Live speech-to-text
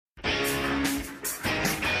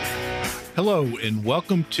Hello, and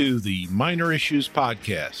welcome to the Minor Issues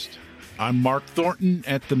Podcast. I'm Mark Thornton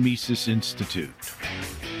at the Mises Institute.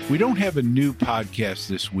 We don't have a new podcast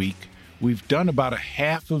this week. We've done about a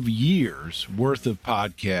half of year's worth of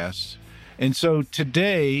podcasts. And so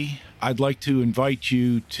today, I'd like to invite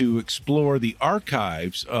you to explore the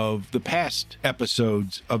archives of the past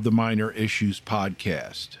episodes of the Minor Issues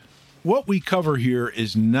Podcast. What we cover here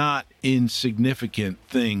is not insignificant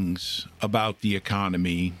things about the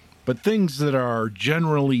economy, but things that are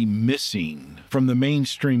generally missing from the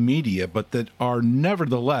mainstream media, but that are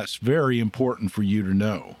nevertheless very important for you to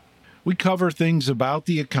know. We cover things about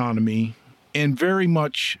the economy and very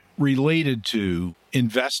much related to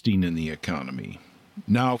investing in the economy.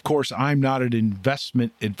 Now, of course, I'm not an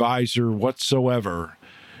investment advisor whatsoever.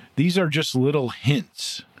 These are just little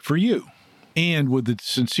hints for you, and with the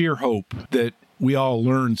sincere hope that we all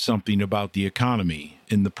learn something about the economy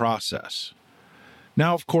in the process.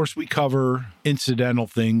 Now, of course, we cover incidental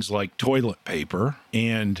things like toilet paper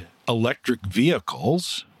and electric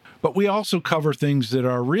vehicles, but we also cover things that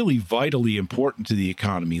are really vitally important to the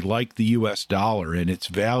economy, like the U.S. dollar and its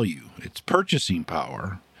value, its purchasing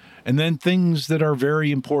power, and then things that are very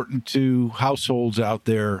important to households out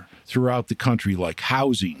there throughout the country, like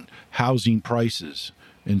housing prices,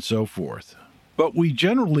 and so forth. But we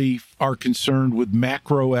generally are concerned with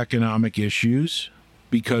macroeconomic issues,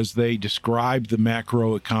 because they describe the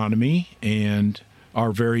macroeconomy and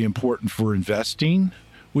are very important for investing.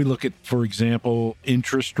 We look at, for example,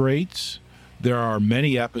 interest rates. There are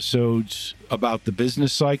many episodes about the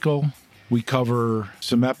business cycle. We cover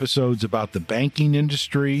some episodes about the banking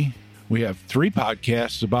industry. We have 3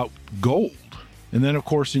 podcasts about gold. And then, of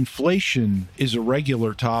course, inflation is a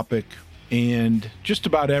regular topic. And just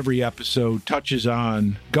about every episode touches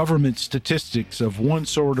on government statistics of one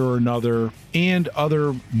sort or another and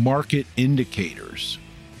other market indicators.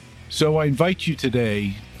 So I invite you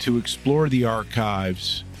today to explore the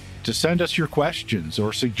archives, to send us your questions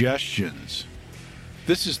or suggestions.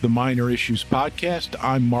 This is the Minor Issues Podcast.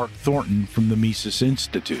 I'm Mark Thornton from the Mises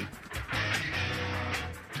Institute.